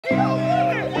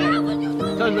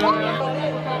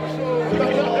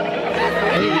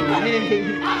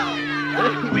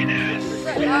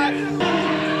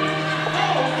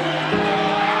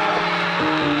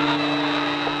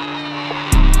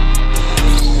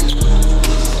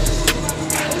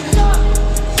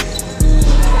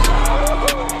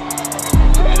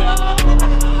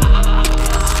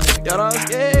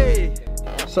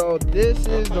So this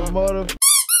is the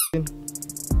motherfucking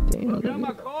damn. Get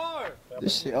my car.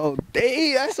 This shit, oh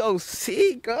damn, that's so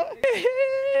sick, huh?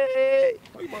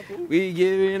 We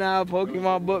giving out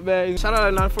Pokemon book bags. Shout out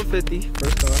to 9450.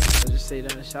 First off, I'll just say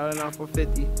that. Shout out to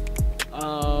 9450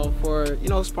 for, you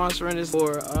know, sponsoring this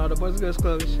for the Boys and Girls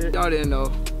Club and shit. Y'all didn't know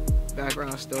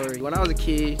background story. When I was a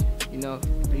kid, you know,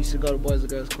 I used to go to Boys and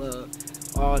Girls Club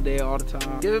all day, all the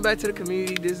time. Give it back to the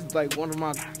community. This is like one of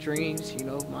my dreams, you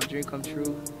know, my dream come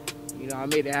true. You know, I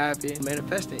made it happen.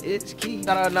 Manifesting, it's key.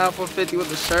 Shout out 9450 with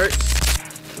the shirts.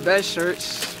 Best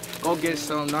shirts. Go get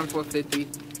some, 9450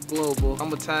 Global. I'm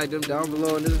gonna tag them down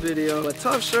below in this video. But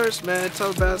tough shirts, man,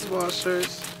 tough basketball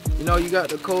shirts. You know, you got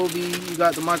the Kobe, you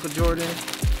got the Michael Jordan,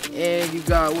 and you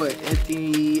got what,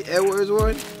 Anthony Edwards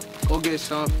one? Go get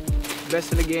some.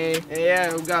 Best in the game. And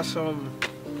yeah, we got some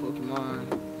Pokemon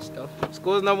stuff.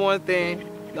 School's number one thing,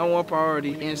 number one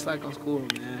priority. Can't slack on school,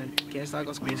 man. Can't slack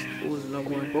on school. School is number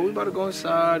one. But we about to go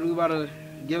inside. We about to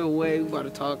give away. We about to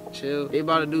talk, chill. They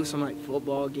about to do some like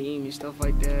football game and stuff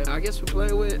like that. I guess we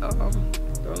play with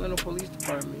the Orlando Police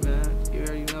Department, man. You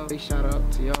already know. Big shout out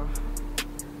to y'all.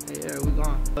 Yeah, we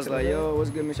gone. I was like, yo, what's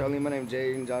good, Miss Charlene? My name's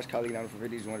Jay and Josh, colleague down for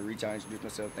 50. Just wanted to reach out and introduce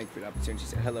myself. Thank you for the opportunity. She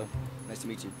said, hello, nice to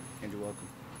meet you, and you're welcome.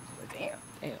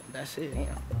 Damn, that's it. Damn.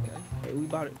 Okay. Hey, we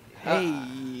about it. Hey,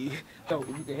 yo,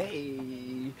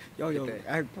 hey, yo,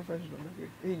 act professional.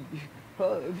 Hey,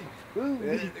 hug.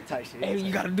 Hey,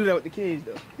 you gotta do that with the kids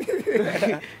though.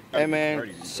 Hey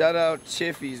man, shout out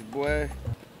Chiffies, boy.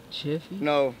 Chiffy?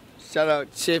 No, shout out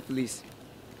Chiflies.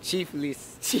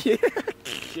 Chieflies.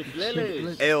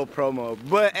 L promo.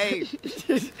 But hey,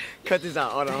 cut this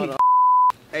out. Hold on.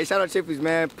 Hey, shout out Chiflies,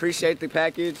 man. Appreciate the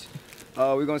package.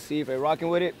 We're gonna see if they're rocking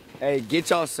with it. Hey, get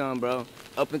y'all some, bro.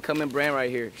 Up and coming brand right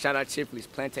here. Shout out Chiflies,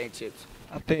 plantain chips.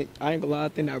 I ain't gonna lie, I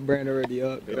think that brand already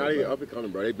up. They're not even up and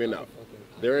coming, bro. They've been out.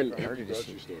 They're in the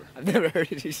grocery store. I've never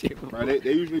heard of this shit before. Bro,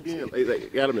 they usually be in, they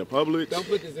got them in public. Don't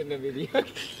put this in the video.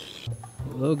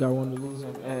 Lil got one to lose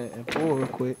and pull real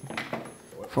quick.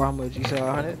 For how much? You said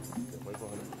 100?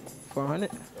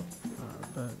 400?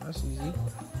 Alright, that's easy.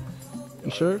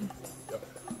 You sure? Yep.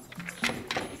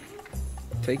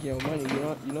 Take your money,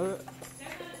 you know that?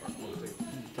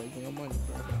 Taking your money,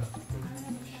 bro.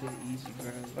 Shit easy,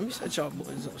 bro. Let me set y'all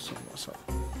boys up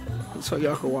something. So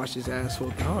y'all can watch this asshole.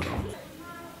 Hold on.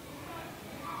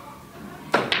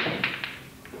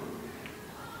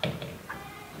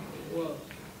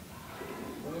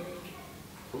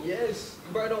 Yes,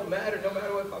 bro, it don't matter. No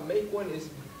matter if I make one, it's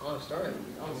on start.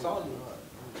 I'm solid.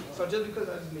 So just because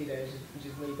I just made that,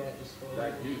 just made that just for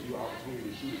that gives you opportunity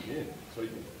to shoot again, so you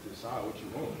can decide what you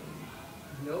want.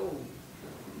 No.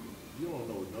 You don't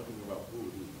know nothing about pool,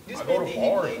 dude. I go to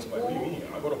bars. Like, what do you mean?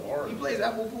 I go to bars. He plays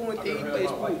Apple Pool and he plays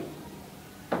pool.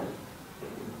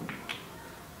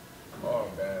 Oh,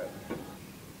 man.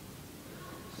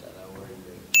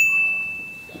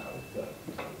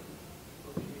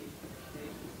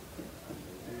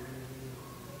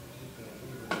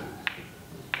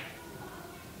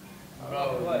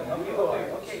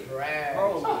 Okay, drag. Bro,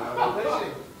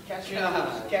 listen. Catch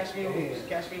me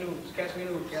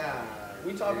news. God.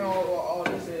 We talking all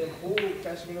this in pool,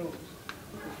 catch me news.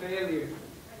 Failure.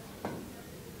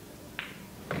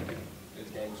 This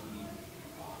game sweet.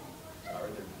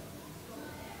 Sorry.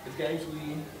 This game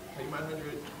sweet. Take my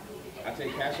 100. I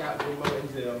take cash out, bring my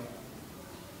Intel.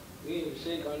 We ain't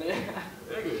shake on that.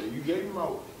 Nigga, you gave him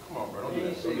out. Come on, bro. Don't do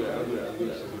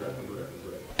that.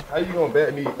 How you gonna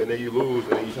bet me and then you lose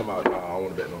and then you talking about, nah, I don't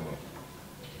wanna bet no more?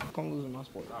 I'm losing my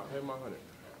sport. Nah, pay my 100.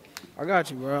 I got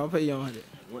you, bro. I'll pay you 100.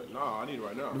 What? Nah, I need it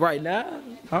right now. Right now?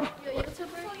 Huh? You a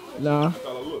YouTuber? Nah.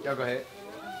 Y'all go ahead.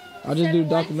 I'll just do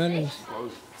documentaries.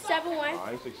 7'1".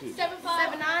 I ain't 6'6". 7'5".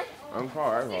 7'9". I'm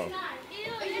tall, I'm tall.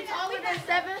 Is you taller than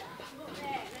 7?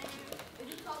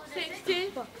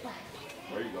 6'10".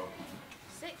 There you go.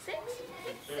 6'6".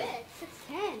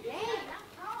 6'10". Dang.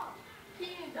 Can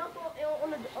you dunk on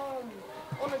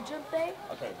the gym thing?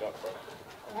 I can't dunk, bro.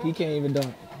 He can't even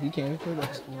dunk. He can't even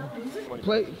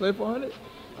play that. Play for 100?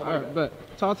 All right,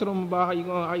 but talk to them about how you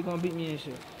gonna beat me and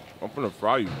shit. I'm finna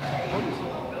fry you.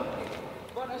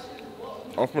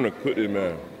 I'm finna cook this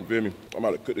man. You feel me? I'm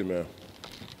about to cook this man.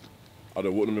 I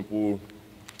done whooped him in the pool.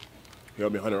 He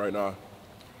held me 100 right now.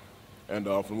 And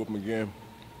I'm finna whoop him again.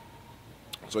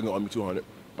 So he gonna owe me 200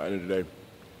 by the end of the day.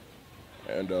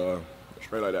 And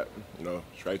straight like that, you know,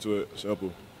 straight to it,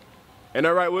 simple. Ain't that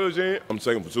right, Will, Jen? I'm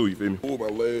taking for 2, you feel me? Ooh, my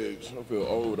legs, I feel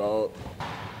old, dog.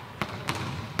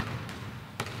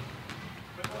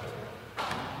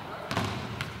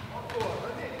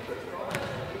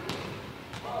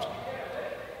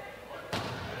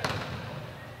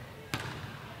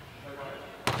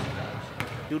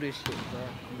 Do this shit, bro.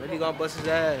 I'm really gonna bust his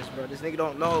ass, bro. This nigga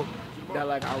don't know that,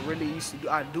 like, I really used to do.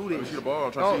 I do this. Let me see the ball.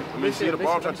 I'm trying to see. Let me see the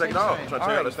ball. I'm trying to take it out. I'm trying to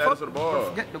check out the status of the ball.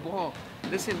 Forget the ball.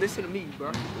 Listen to me, bro.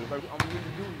 I'm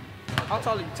really doing. How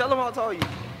tall are you? Tell him how tall are you.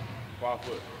 5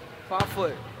 foot. 5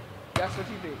 foot. That's what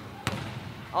you think.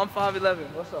 I'm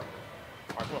 5'11". What's up? All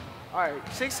right, come on. All right,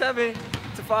 6'7"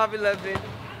 to 5'11".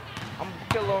 I'm gonna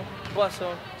kill him, bust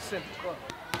him, simple. Go.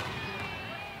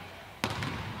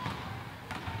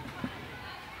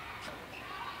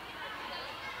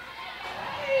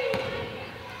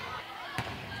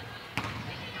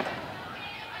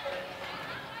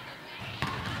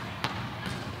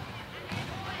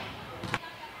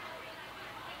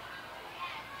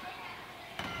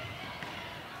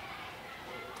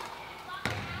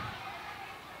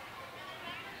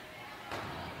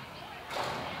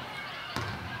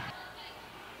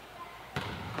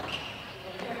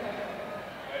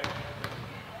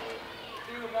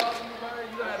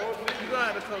 You gonna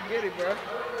have to come get it, bro.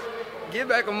 Get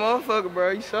back a motherfucker,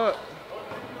 bro. You suck.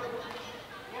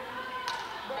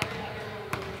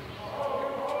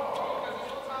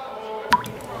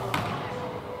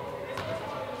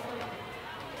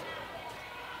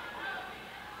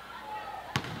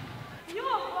 You a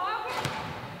vlogger?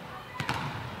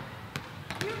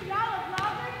 Y'all a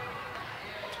vlogger?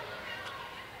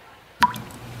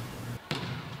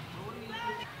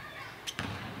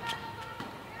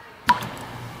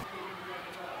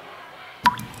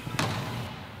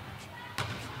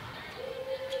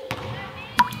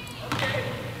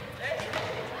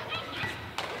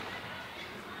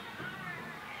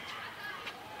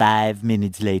 Five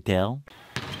minutes later.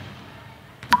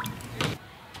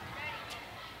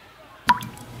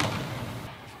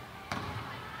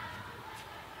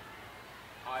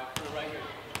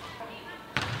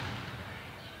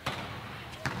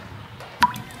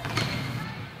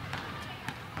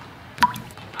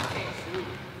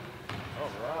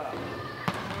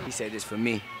 He said this for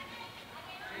me.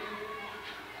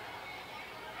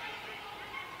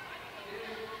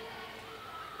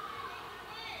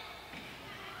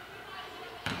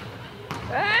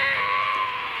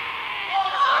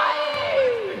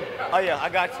 Oh yeah, I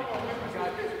got you.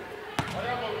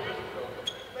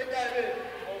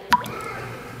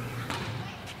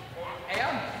 Hey,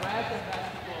 I'm trash at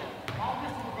basketball.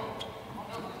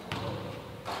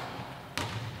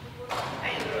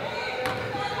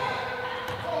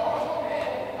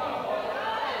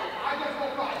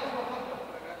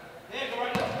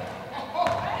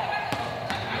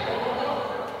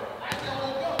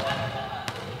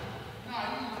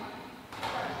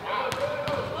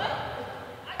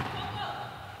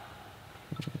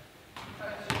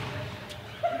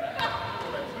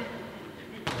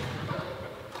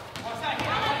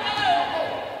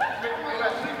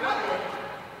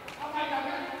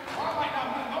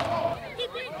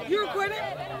 You recording?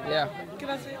 Yeah. Can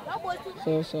I see?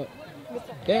 So what's up?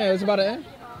 Yeah, it's about to end.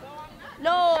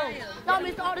 No,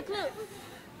 missed all the clips.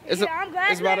 It's I'm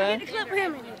glad it's about to get end. the clip of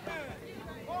him in it.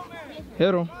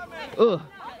 Hit him. Ugh.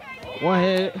 One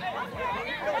hit.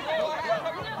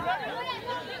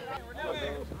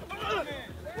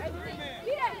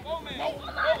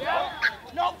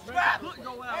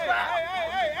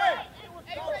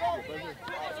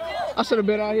 I should have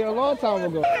been out here a long time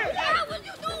ago.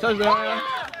 Touchdown.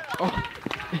 Oh.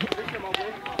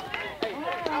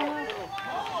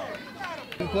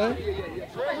 You play?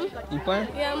 You playing?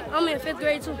 Yeah, I'm in 5th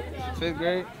grade too. 5th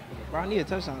grade? Bro, I need a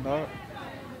touchdown, dog.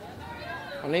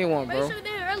 I need one, Bro, you bro. should have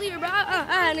done it earlier, bro. I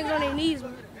had niggas on their knees,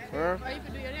 bro. Bro.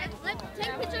 Take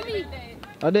a picture of me.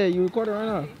 I did. You recording right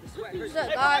now? What's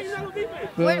up, guys?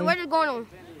 What is going on?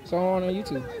 So I'm on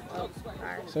YouTube.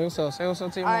 Say what's up. Say what's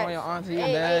up to your All mom, right. your auntie, your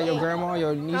Hey, dad, hey, your hey. grandma,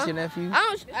 your niece, your nephew.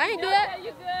 I ain't do that.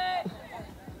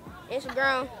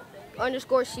 Instagram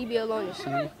 _CB Aloneness. See,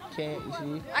 you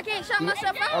see. I can't shout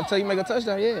myself out. Until you make a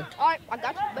touchdown, yeah. All right, I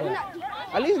got you. But you're not.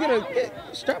 At least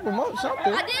strap them up,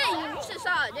 something. I did. You should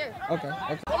saw it there. Okay.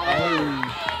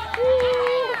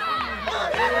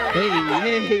 Hey.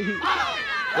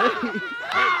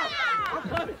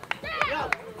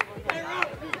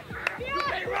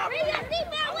 Bring your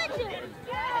seatbelt with you.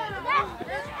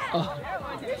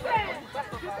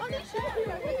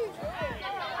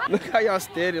 Look how y'all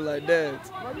standing like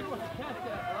that.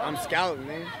 I'm scouting,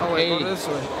 man. Oh, wait, Hey. go this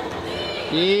way.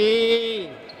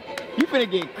 Yeah. You finna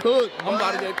get cooked. I'm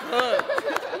about to get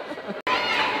cooked.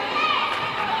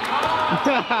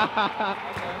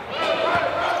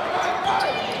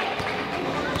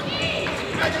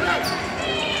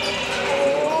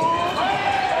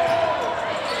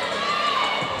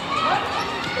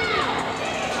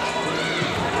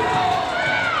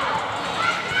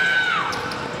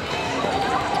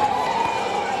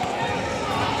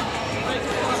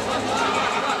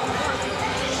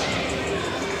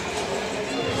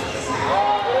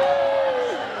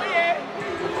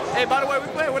 Hey, by the way, we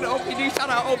playing with the OPD. Shout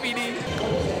out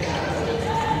OPD.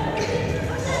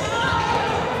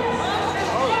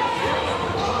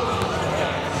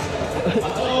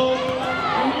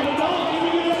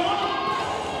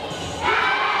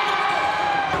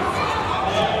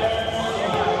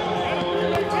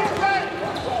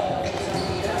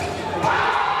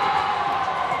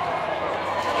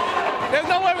 There's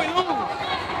no way we lose.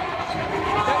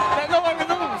 There's no way we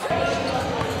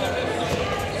lose.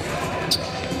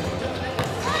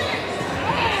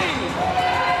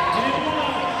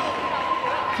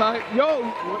 Yo,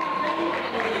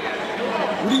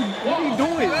 what are you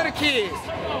doing? Where the kids?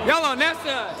 Y'all on that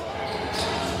side.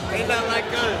 Ain't nothing like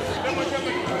us.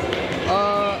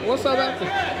 What's up after?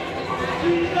 Okay,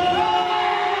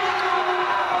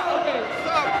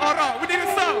 sub. Hold on. We need a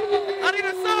sub. I need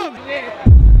a sub.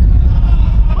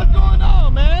 What's going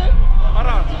on, man? Hold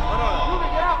on.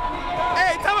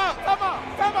 Hey, time out.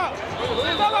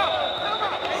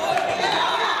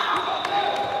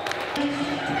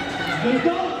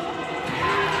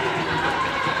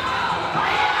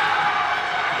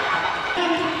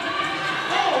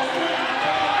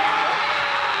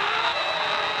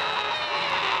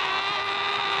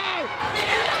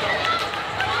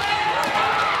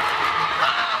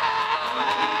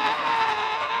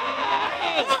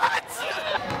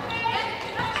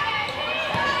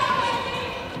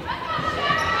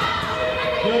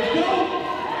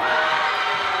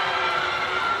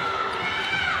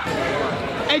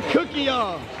 Hey, Cookie,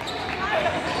 y'all.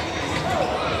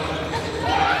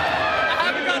 I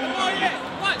haven't got the ball yet.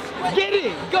 Watch. Get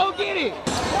it. Go get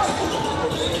it.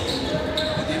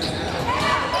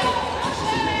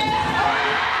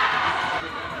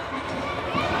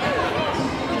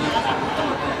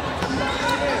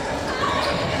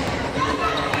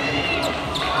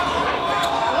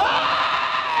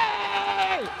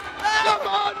 Hey! Come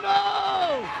on, no!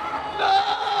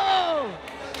 No!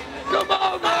 Come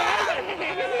on,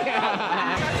 man!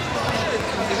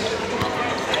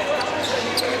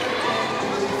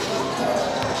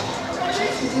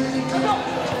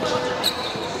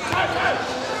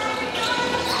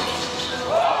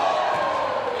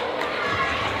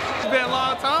 It's been a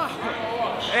long time.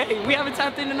 Hey, we haven't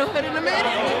tapped into no hood in a minute.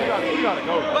 We gotta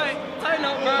go. But tighten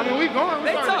up, bro. I mean, we going.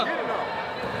 They tough.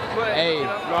 But, Hey, you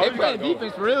know, they playing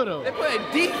defense for real, though. they playing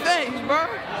defense, bro.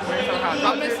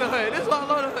 I miss the hood. This is why I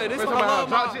love the hood. This is why I love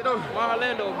my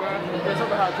Orlando, bro.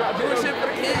 Doing shit for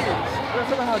the kids.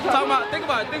 Talking about, think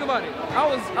about it. I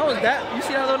was that. You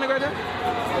see that little nigga right there?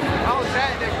 I was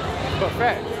that nigga. But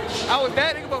fat. I was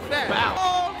that nigga, but fat.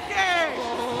 Okay.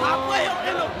 I play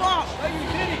in the ball. Oh, you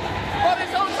did it. Oh,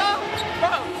 this whole time,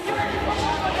 bro.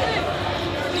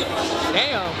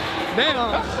 Damn.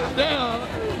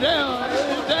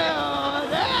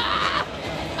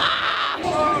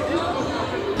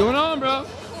 What's going on, bro?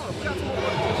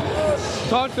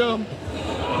 Talk to him.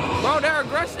 Bro, they're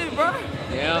aggressive, bro.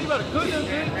 Yeah.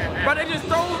 But they just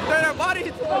throw their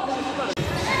bodies.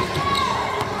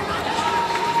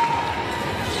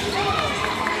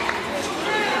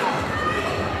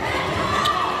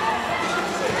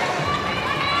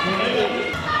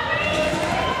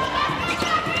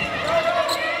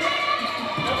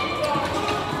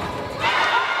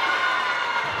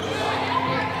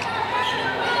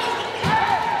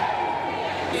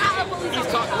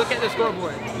 Look at the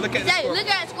scoreboard. Look at the Hey, scoreboard. look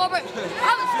at that scoreboard.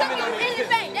 I was cooking in the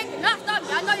bank. They could not stop me.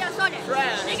 I know y'all saw that.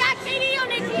 Trash. They got KD on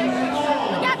their team.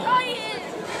 Look how tall he is.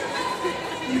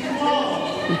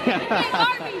 Hey,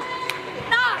 Harvey.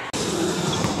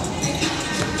 Nah.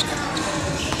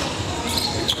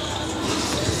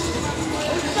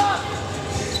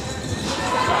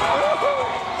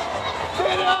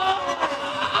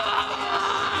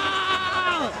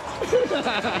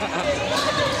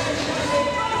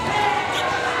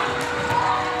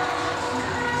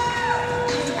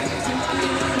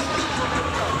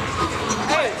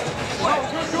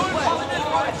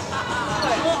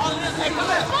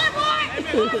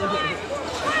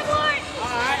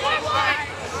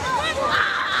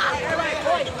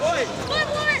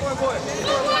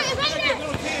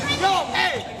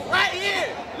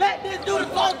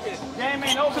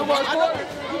 Two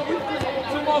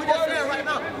more quarters.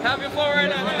 Have your phone right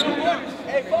now.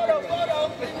 Hey, photo.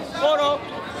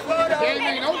 Game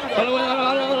ain't over. Hold on.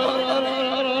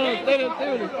 Stay there.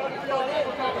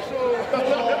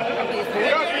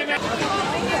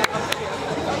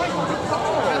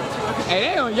 Hey,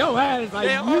 they on your ass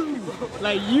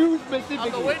like you specifically.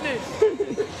 I'm the witness.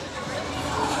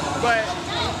 But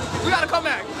we gotta come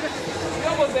back. We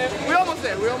almost there.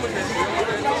 What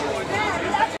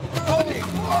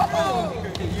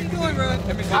you doing, bro?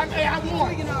 I won.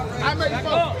 I made it. Back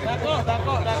up.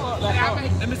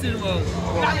 Let me see the move.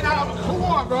 Who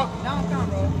won, bro? Now I'm counting,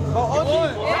 bro. I won.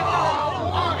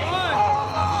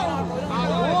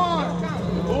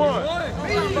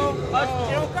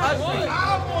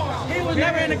 He was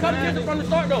never in the competition from the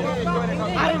start, though. I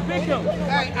didn't pick him.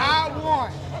 Hey, I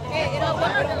won.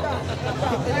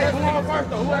 Who won first,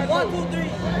 though? Who had 1, 2, 3.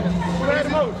 Who had the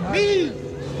most? Me.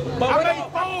 I made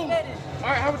 4. All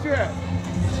right, how much you had?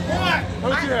 1. How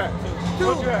much you had? 2.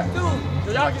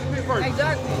 So y'all get to pick first.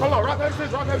 Exactly. Hold on, rock, paper,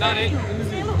 scissors, rock, paper,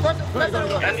 scissors.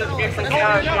 That's just me from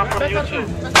guys from YouTube.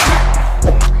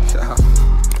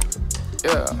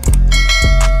 Yeah.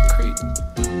 Creep.